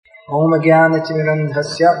Om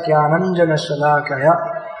Jnanatimirandhasya Jnananjana Shalakaya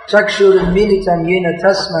Chakshurunmilitam Yena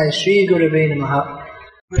Tasmai Shri Gurave Namaha.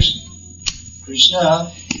 Krishna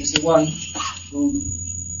is the one who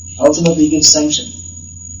ultimately gives sanction,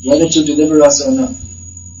 whether to deliver us or not.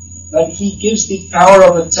 But he gives the power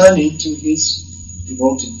of attorney to his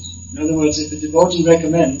devotees. In other words, if a devotee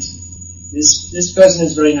recommends, this person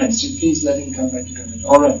is very nice, you please let him come back to Godhead.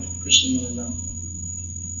 Alright, Krishna will allow.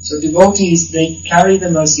 So devotees, they carry the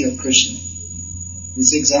mercy of Krishna.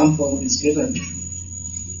 This example is given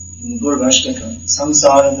in the Gurvashtaka.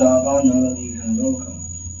 Samsara dava nalaliha loka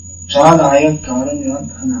Pranaya karanya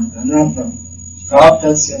dhanapa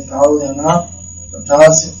Praptasya kalyana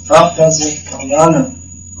Praptasya kalyana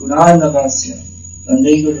Gunanavasya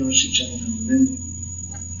Vandeguru Shicharanavindra.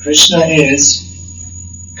 Krishna is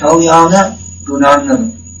Kalyana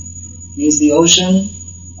Gunanava. He is the ocean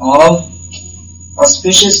of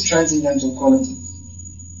auspicious transcendental qualities.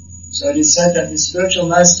 So it is said that the spiritual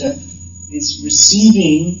master is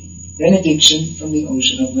receiving benediction from the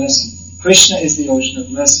ocean of mercy. Krishna is the ocean of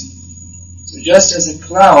mercy. So just as a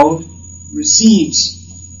cloud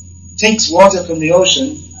takes water from the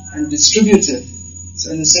ocean and distributes it,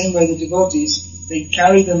 so in the same way the devotees, they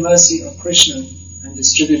carry the mercy of Krishna and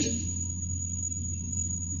distribute it.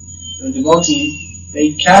 So the devotee,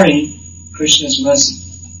 they carry Krishna's mercy.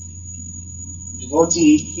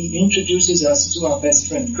 Devotee, he introduces us to our best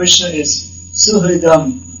friend. Krishna is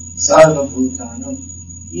Suhridam Sarvabhutanam.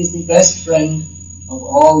 He is the best friend of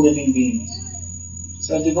all living beings.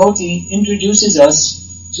 So a devotee introduces us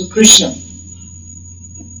to Krishna.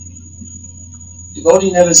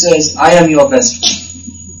 Devotee never says, I am your best friend.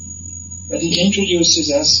 But he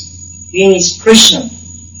introduces us, here is Krishna,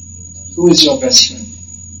 who is your best friend.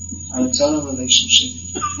 Our eternal relationship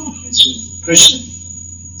is with Krishna.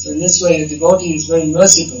 So in this way, a devotee is very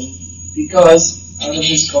merciful because out of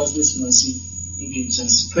his causeless mercy, he gives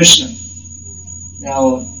us Krishna.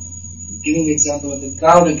 Now, giving the example of the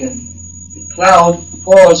cloud again. The cloud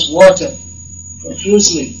pours water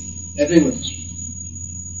profusely everywhere.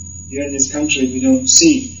 Here in this country, we don't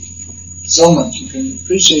see so much. You can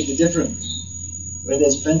appreciate the difference. Where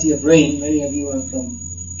there's plenty of rain, many of you are from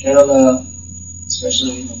Kerala,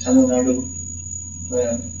 especially Tamil Nadu,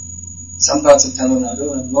 where some parts of Tamil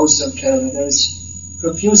Nadu and most of Kerala, there is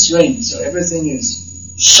profuse rain, so everything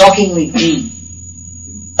is shockingly green.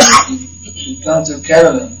 You come to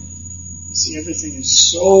Kerala, you see everything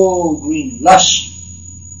is so green, lush,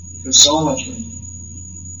 because so much rain.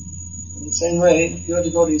 In the same way, pure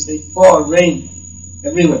devotees, they pour rain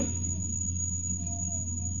everywhere.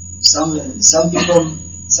 Some people,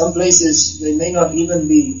 some places, they may not even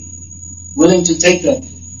be willing to take them,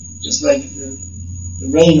 just like the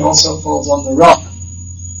rain also falls on the rock.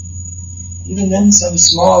 Even then some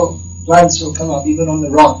small plants will come up, even on the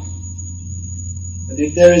rock. But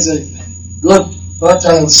if there is a good,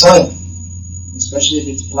 fertile soil, especially if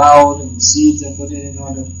it's plowed and the seeds are put in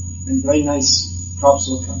order, then very nice crops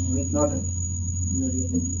will come. Or if not, at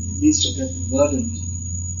least you'll get verdant,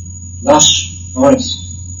 lush forest.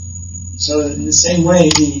 So in the same way,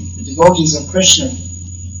 the devotees of Krishna,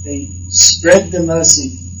 they spread the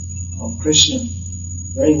mercy of Krishna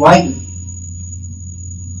very widely.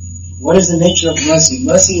 What is the nature of mercy?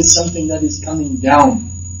 Mercy is something that is coming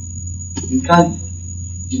down. You can't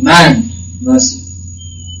demand mercy.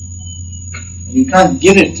 And you can't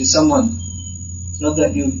give it to someone. It's not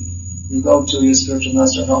that you go to your spiritual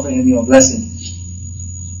master and offer him your blessing.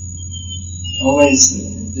 Always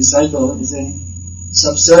the disciple is in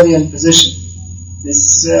subservient position.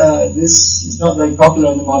 This is not very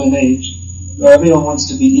popular in the modern age, where everyone wants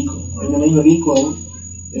to be equal. Or in the name of equal,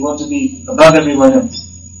 they want to be above everyone else.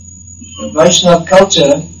 But Vaishnava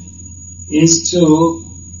culture is to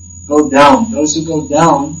go down. Those who go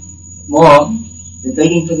down more, they're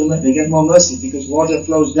begging for they get more mercy because water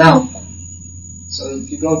flows down. So if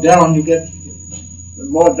you go down, you get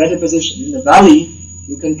a better position. In the valley,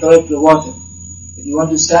 you can collect the water. If you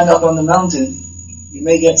want to stand up on the mountain, you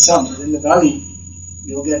may get some. But in the valley,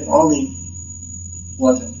 you'll get all the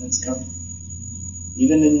water that's coming.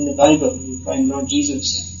 Even in the Bible, you find Lord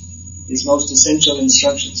Jesus, his most essential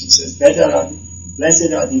instructions. He says,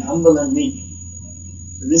 blessed are the humble and meek.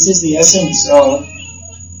 So this is the essence of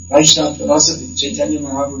Vaishnava philosophy. Chaitanya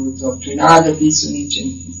Mahaprabhu taught, Trinada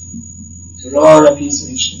Pisunichim, Turora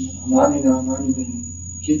Pisunishim, Amanina Amanidana,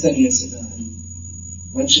 Kirtaniya Sadahari.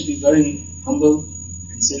 One should be very humble,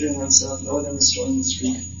 considering oneself lower than a straw in the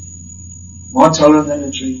street, more tolerant than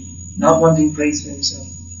a tree, not wanting praise for himself,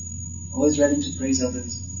 always ready to praise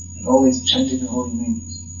others, and always chanting the holy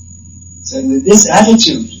names. So with this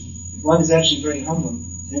attitude, if one is actually very humble,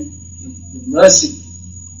 then the mercy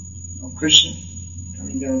Krishna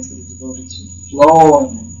coming down through the devotees would flow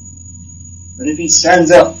on him. But if he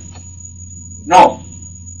stands up, no,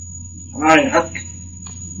 Hamare Hak,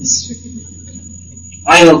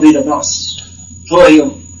 I will be the boss for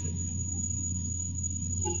you.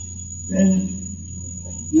 Then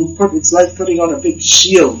it's like putting on a big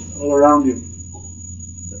shield all around you.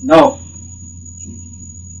 But no,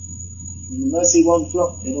 and the mercy won't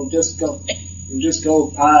flow. It'll just go. It'll just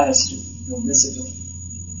go past you. You'll miss it all.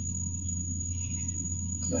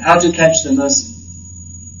 So how to catch the mercy?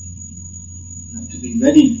 You have to be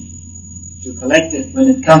ready to collect it when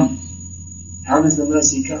it comes. How does the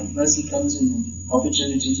mercy come? Mercy comes in the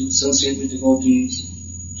opportunity to associate with devotees,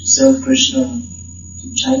 to serve Krishna,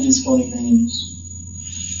 to chant His holy names.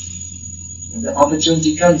 When the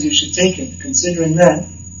opportunity comes, you should take it. Considering that,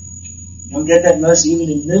 you don't get that mercy even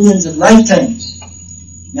in millions of lifetimes.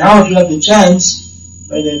 Now if you have the chance,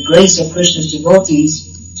 by the grace of Krishna's devotees,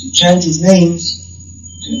 to chant His names,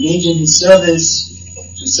 to engage in His service,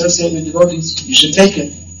 to associate with devotees, you should take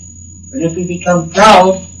it. But if we become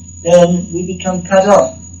proud, then we become cut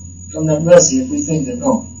off from that mercy. If we think that,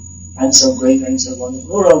 oh, I'm so great, I'm so wonderful,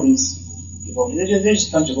 who are all these devotees? They're just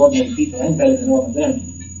a bunch of ordinary people, I'm better than all of them.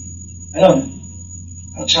 I don't know.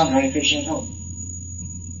 I'll chant Hare Krishna at home.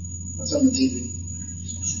 What's on the TV?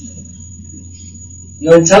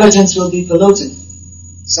 Your intelligence will be polluted.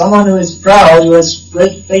 Someone who is proud, who has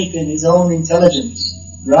great faith in his own intelligence,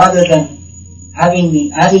 rather than having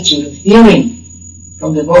the attitude of hearing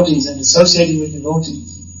from devotees and associating with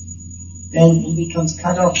devotees, then he becomes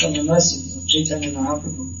cut off from the mercy of Chaitanya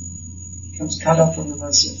Mahaprabhu. He becomes cut off from the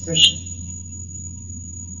mercy of Krishna.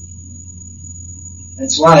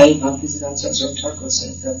 That's why Bhaktisiddhanta Saraswati Thakur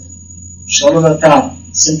said that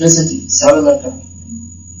Shololata, simplicity, Saralata,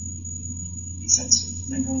 in Sanskrit,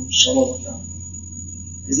 Shololata.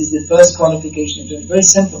 This is the first qualification of it. Very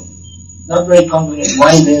simple, not very complicated.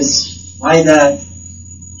 Why this? Why that?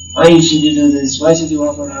 Why should you do this? Why should you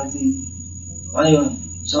offer arati? Why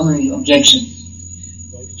so many objections?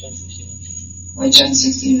 Why chant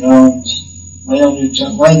 16 rounds? Why don't you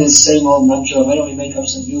chant? Why this same old mantra? Why don't we make up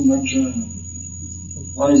some new mantra?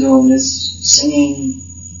 What is all this singing?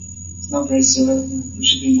 It's not very similar. We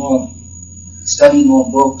should be more, study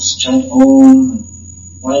more books, chant Om.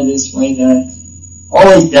 Why this? Why that?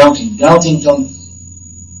 Always doubting Thomas.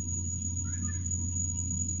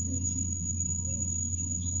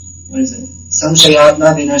 What is it?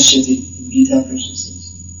 Samshayatma vinashyati in Gita Krishna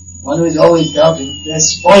says. One who is always doubting, they're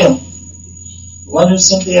spoiled. One who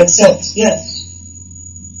simply accepts, yes,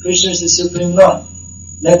 Krishna is the Supreme Lord.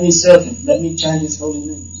 Let me serve Him. Let me chant His holy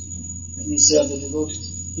names. Let me serve the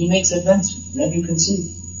devotees. He makes advancement. Let you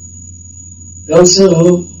conceive. Those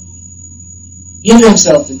who give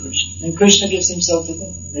themselves to Krishna, and Krishna gives Himself to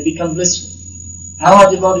them, they become blissful. How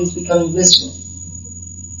are devotees becoming blissful?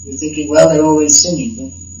 You're thinking, well, they're always singing,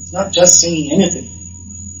 but it's not just singing anything.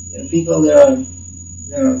 There are people, there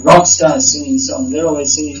are rock stars singing songs, they're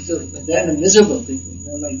always singing too, but they're the miserable people.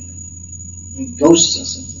 They're like ghosts or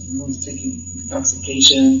something. They're always taking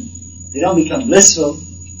intoxication. They don't become blissful.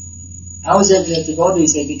 How is it that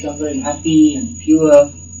devotees, they become very happy and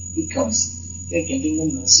pure? Because they're getting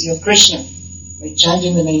the mercy of Krishna. By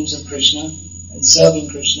chanting the names of Krishna and serving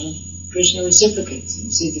Krishna, Krishna reciprocates.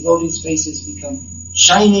 You see devotees' faces become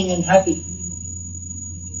shining and happy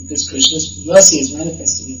because Krishna's mercy is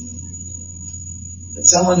manifested in them. But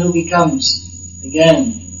someone who becomes,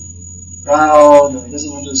 again, proud or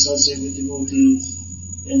doesn't want to associate with devotees,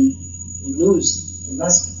 then will lose the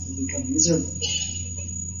luster and become miserable.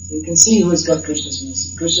 So you can see who has got Krishna's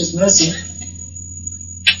mercy. Krishna's mercy,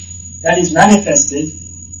 that is manifested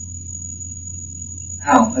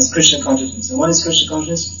how? As Krishna consciousness. And what is Krishna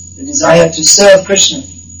consciousness? The desire to serve Krishna.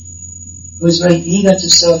 Who is very eager to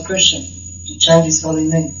serve Krishna, to chant His holy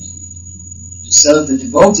names, to serve the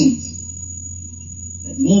devotees.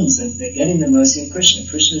 That means that they're getting the mercy of Krishna.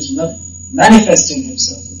 Krishna is not manifesting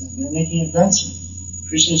Himself with them. They're making advancement.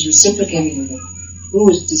 Krishna is reciprocating with them. Who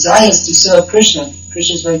desires to serve Krishna,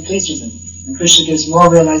 Krishna is very pleased with them. And Krishna gives more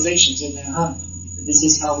realizations in their heart. That this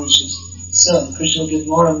is how we should serve. Krishna will give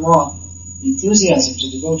more and more enthusiasm to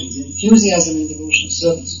devotees. Enthusiasm in devotional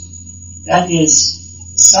service. That is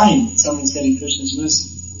a sign that someone's getting Krishna's mercy.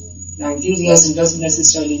 Now enthusiasm doesn't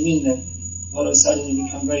necessarily mean that all of a sudden you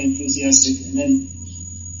become very enthusiastic and then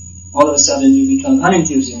all of a sudden you become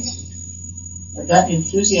unenthusiastic. But that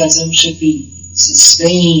enthusiasm should be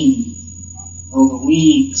sustained over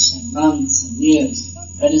weeks and months and years.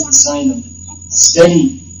 That is the sign of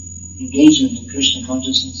steady engagement in Krishna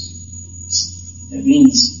consciousness. That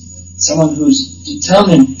means someone who's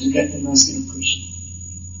determined to get the mercy of Krishna.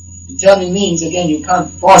 Determined means, again, you can't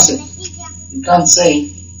force it. You can't say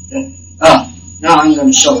that, now I'm going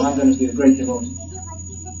to show, I'm going to be a great devotee.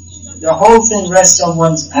 The whole thing rests on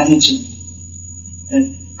one's attitude.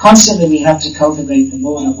 And constantly we have to cultivate the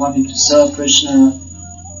mood of wanting to serve Krishna,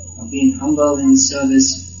 of being humble in His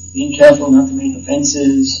service, being careful not to make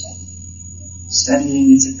offenses,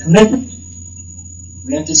 studying. It's a commitment.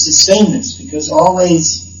 We have to sustain this, because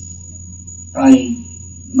always by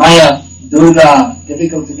Maya, Durga,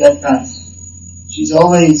 difficult to get past. She's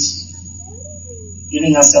always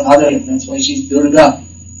giving us some other, that's why she's Durga,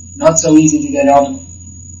 not so easy to get out of.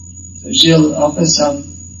 So she'll offer some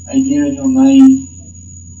idea in your mind,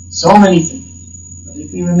 so many things. But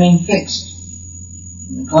if we remain fixed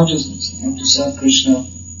in the consciousness, I have to serve Krishna,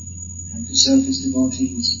 I have to serve His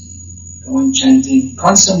devotees, go on chanting,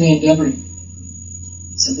 constantly endeavoring.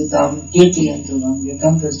 Satatam kirtiyantulam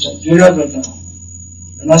yatantascha dhiravatam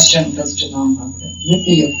anashyantascha nam bhakta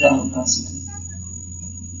nityayakta upasita.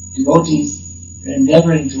 Devotees are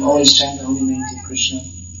endeavoring to always chant the holy names of Krishna,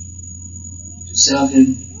 to serve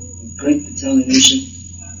Him with great determination,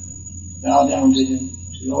 bow down to Him,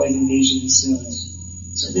 to always engage in His service.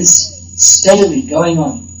 So this steadily going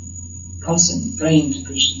on, constantly praying to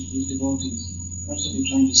Krishna, His devotees, constantly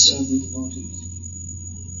trying to serve the devotees,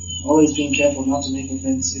 always being careful not to make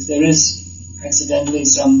offense. If there is accidentally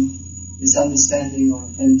some misunderstanding or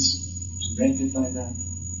offense, to rectify that.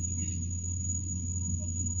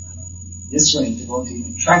 This way,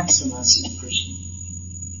 devotee attracts the mercy of Krishna.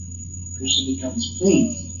 Krishna becomes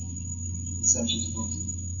pleased with such a devotee.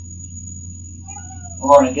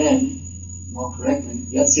 Or again, more correctly,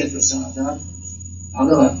 Yatsya Prasada,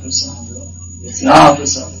 Bhagavat Prasada, Yatsya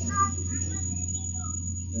Prasada.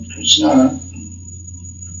 But Krishna,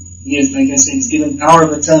 He is, like I said, He's given power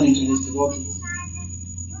of attorney to His devotees.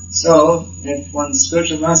 So, if one's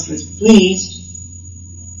spiritual master is pleased,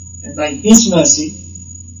 and by His mercy,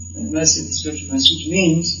 and the mercy of the spiritual master, which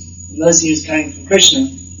means the mercy is coming from Krishna,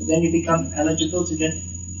 but then you become eligible to get,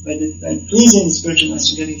 by pleasing the spiritual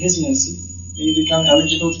master, getting His mercy, then you become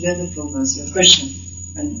eligible to get the full mercy of Krishna.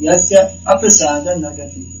 And yasya aprasada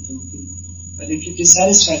nagati patopi. But if you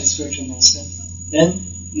dissatisfy the spiritual master, then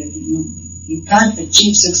you can't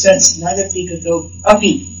achieve success. Nagati kato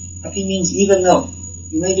api. Api means even though.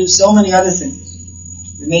 You may do so many other things.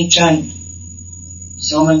 You may chant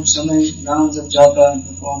so many rounds of japa and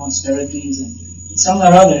perform austerities and some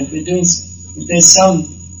or other. If there's some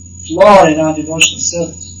flaw in our devotional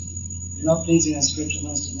service, we're not pleasing our spiritual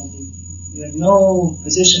master, we have no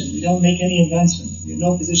position, we don't make any advancement, we have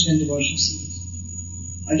no position in devotional service.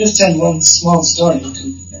 I'll just tell one small story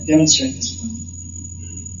to demonstrate this point.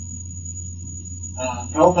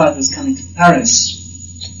 Prabhupada was coming to Paris.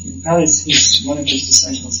 In Paris, one of his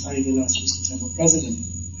disciples, Hari Vilas, was the temple president.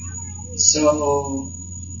 So,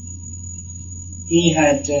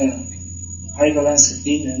 Hari Vilas had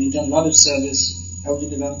been there, and he'd done a lot of service, helped to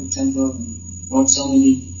develop the temple, and brought so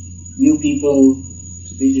many new people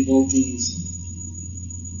to be devotees.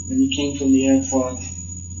 When he came from the airport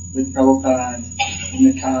with Prabhupada in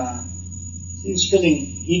the car, he was feeling,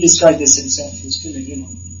 he described this himself, he was feeling,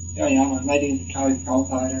 here I am, I'm riding in the car with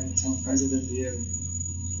Prabhupada, I'm the temple president here.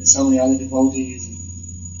 There's so many other devotees.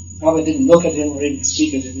 Prabhupada didn't look at him or even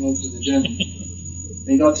speak at him all through the journey.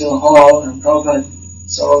 They got to a hall and Prabhupada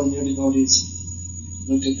saw all the new devotees,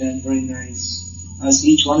 looked at them, very nice, asked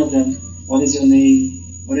each one of them, what is your name,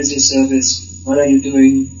 what is your service, what are you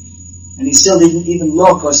doing? And he still didn't even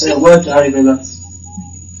look or say a word to Hari Vilas.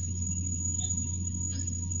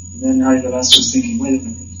 And then Hari Vilas was thinking, wait a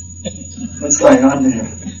minute, what's going on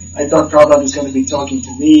there? I thought Prabhupada was going to be talking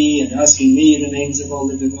to me and asking me the names of all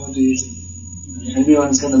the devotees. And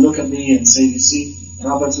everyone's going to look at me and say, you see,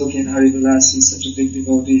 Prabhupada's looking at Hari Vilas, he's such a big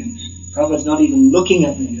devotee. And Prabhupada's not even looking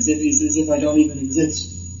at me, as if I don't even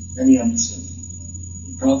exist. Then he understood.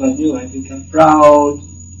 And Prabhupada knew I'd become proud.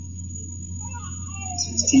 So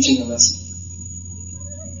he's teaching a lesson.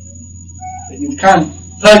 That you can't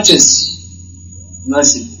purchase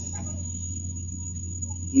mercy.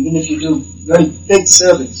 Even if you do very big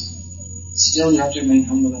service, still you have to remain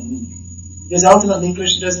humble and meek. Because ultimately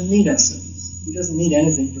Krishna doesn't need our service. He doesn't need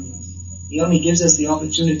anything from us. He only gives us the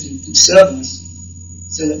opportunity to serve us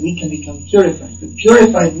so that we can become purified. But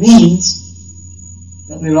purified means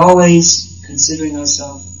that we're always considering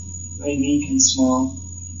ourselves very meek and small.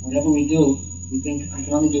 Whatever we do, we think, I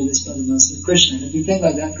can only do this by the mercy of Krishna. And if we think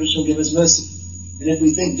like that, Krishna will give us mercy. And if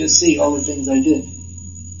we think, just see all the things I did,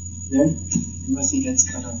 then mercy gets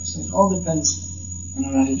cut off. So it all depends on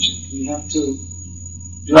our attitude. We have to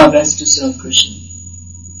do our best to serve Krishna.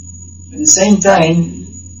 At the same time,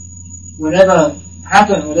 whatever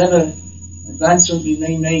happen, whatever advancement we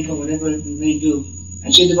may make or whatever we may do,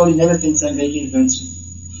 Actually, the devotee never thinks I'm making advancement.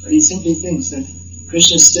 But he simply thinks that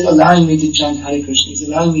Krishna is still allowing me to chant Hare Krishna. He's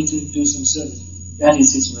allowing me to do some service. That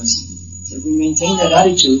is His mercy. So if we maintain that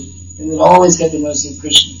attitude, then we'll always get the mercy of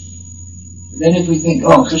Krishna. But then if we think,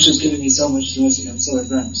 oh, Krishna's giving me so much mercy, I'm so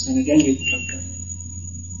advanced, then again we become karma.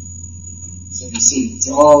 So you see, it's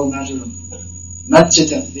all a matter of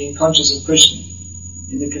matchita, being conscious of Krishna.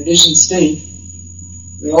 In the conditioned state,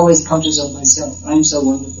 we're always conscious of myself. I'm so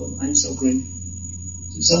wonderful. I'm so great.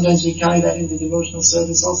 So sometimes we carry that into devotional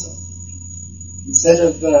service also. Instead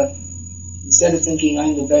of thinking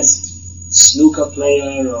I'm the best snooker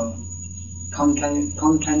player or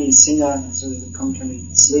konkani singer, so there's a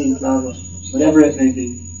konkani singing club or whatever it may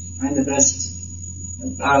be, I'm the best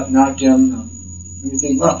at Bharatanatyam, and we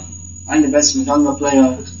think, well, I'm the best Madonna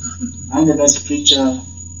player, I'm the best preacher,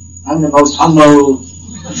 I'm the most humble,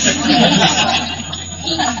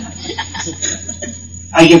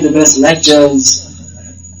 I give the best lectures.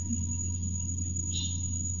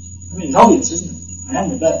 I mean, it's obvious, isn't it? I am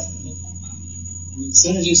the best. And as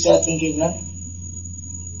soon as you start thinking that,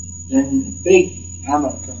 then a big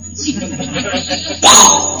hammer comes.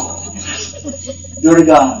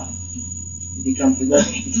 Durga! You become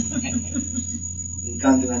forgotten. You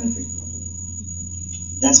can't do anything.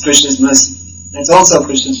 That's Krishna's mercy. That's also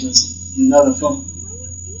Krishna's mercy in another form.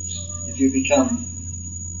 If you become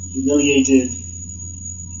humiliated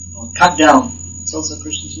or cut down, it's also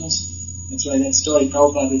Krishna's mercy. That's why that story,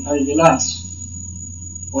 Prabhupada with Hari Vilas.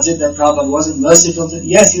 Was it that Prabhupada wasn't merciful to him?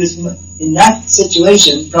 Yes, he was. In that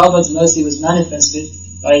situation, Prabhupada's mercy was manifested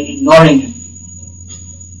by ignoring him.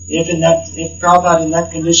 If Prabhupada in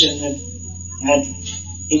that condition had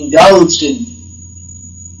indulged him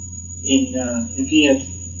if he had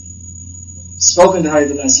spoken to Hari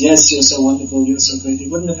Vilas, yes, you're so wonderful, you're so great, he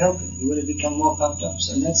wouldn't have helped him. He would have become more puffed up.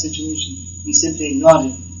 So in that situation, he simply ignored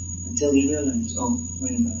him until he realized, oh,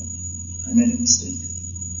 wait a minute, I made a mistake.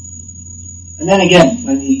 And then again,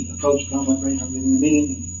 when he approached Prabhupada very humbly,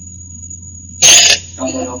 immediately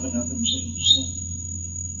Prabhupada opened up and changed. So,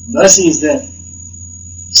 mercy is there.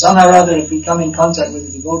 Somehow or other, if we come in contact with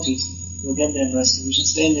the devotees, we'll get their mercy. We should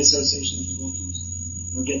stay in the association of devotees.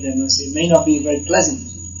 We'll get their mercy. It may not be very pleasant,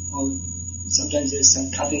 or sometimes there's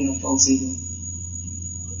some cutting of false ego.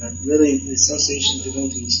 But really, the association of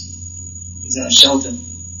devotees is our shelter.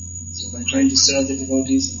 So by trying to serve the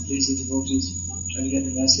devotees and please the devotees, trying to get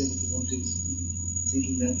the mercy of the devotees,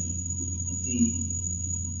 thinking that the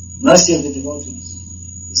mercy of the devotees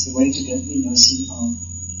is the way to get the mercy of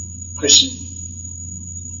Krishna.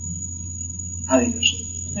 Hare Krishna.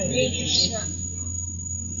 Hare Krishna.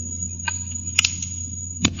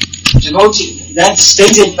 Devotee, that's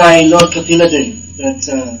stated by Lord Kapila Dev, that,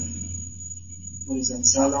 what is that?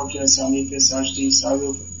 Salokya, Samipya, Sashti,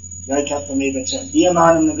 Sarupa, Vaikapamevata,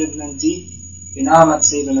 Diyamanam Nagridnanti, Vinamat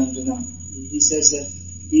Sevanam Dunam. He says that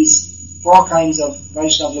these 4 kinds of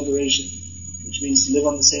Vaishnava liberation, which means to live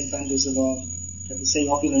on the same planet as the Lord, to have the same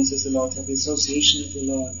opulence as the Lord, to have the association of the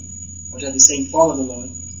Lord, or to have the same form of the Lord.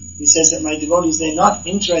 He says that my devotees, they're not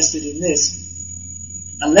interested in this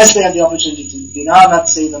unless they have the opportunity to, Vinamat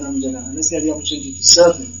Sevanam Jana, unless they have the opportunity to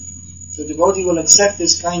serve Him. So the devotee will accept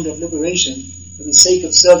this kind of liberation for the sake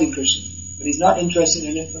of serving Krishna, but he's not interested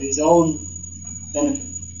in it for his own benefit.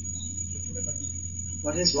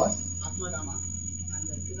 What is what?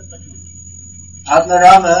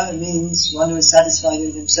 Atmarama means one who is satisfied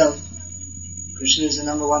in himself. Krishna is the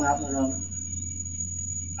number one Atmarama.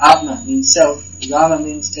 Atma means self, Rama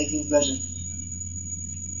means taking pleasure.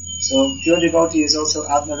 So pure devotee is also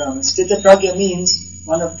Atmarama. Sthita Pragya means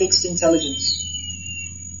one of fixed intelligence.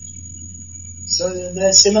 So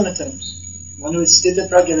they're similar terms. One who is Sthita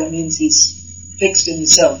Pragya, that means he's fixed in the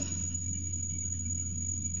self.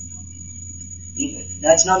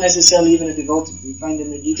 That's not necessarily even a devotee. We find in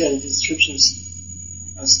the Gita the descriptions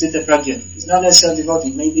of Sthita Pragya. It's not necessarily a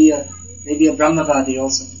devotee. Maybe a Brahmavadi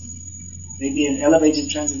also. Maybe an elevated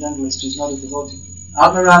transcendentalist who's not a devotee.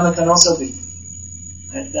 Atmarama can also be.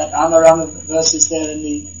 That Atmarama verse is there in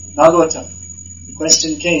the Bhagavatam. The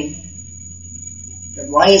question came that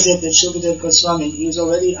why is it that Shukadeva Goswami, he was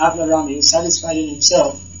already Atmarama, he was satisfied in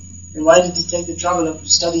himself, and why did he take the trouble of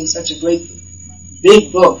studying such a great,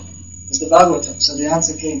 big book as the Bhagavatam? So the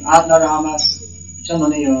answer came, Atmaramas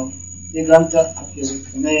Chamanayo Nigranta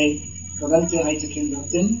Apyavakame Kavantya Aitakim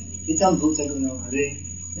Bhaktim Itam Bhutaguno Hare.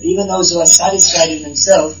 Even those who are satisfied in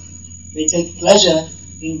themselves, they take pleasure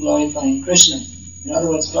in glorifying Krishna. In other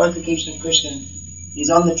words, glorification of Krishna is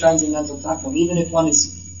on the transcendental platform. Even if one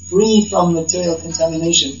is free from material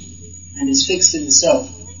contamination and is fixed in the self,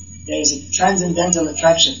 there is a transcendental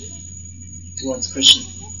attraction towards Krishna.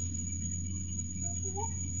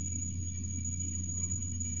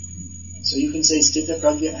 So you can say Sthita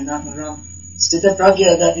Pragya and Atmaram. Sthita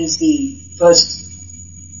Pragya, that is the first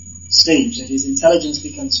stage, that his intelligence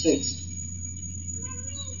becomes fixed.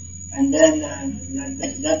 And then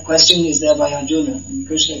that question is there by Arjuna, and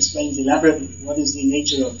Krishna explains elaborately what is the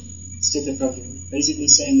nature of Sthita Pragya. Basically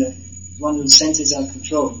saying that one whose senses are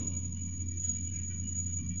controlled.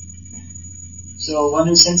 So one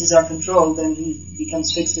whose senses are controlled, then he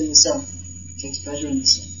becomes fixed in the self, takes pleasure in the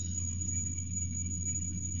self.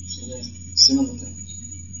 So they're similar terms.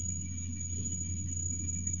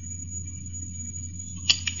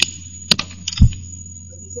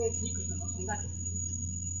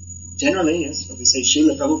 Generally, yes, but we say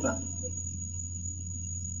Srila Prabhupada,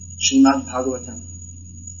 Srimad Bhagavatam.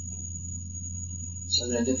 So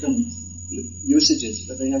there are different usages,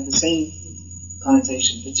 but they have the same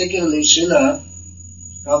connotation. Particularly Srila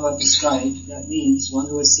Prabhupada described, that means one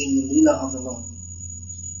who has seen the Leela of the Lord.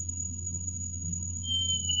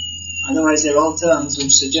 Otherwise they're all terms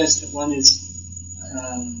which suggest that one is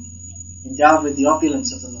endowed with the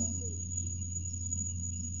opulence of the Lord.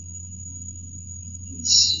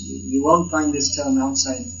 You won't find this term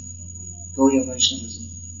outside Gauriya Vaishnavism.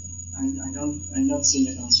 I've not seen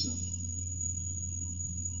it elsewhere.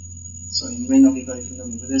 So you may not be very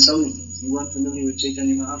familiar, but there's so many things. You weren't familiar with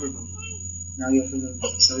Chaitanya Mahaprabhu. Now you're familiar,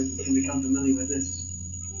 so you can become familiar with this.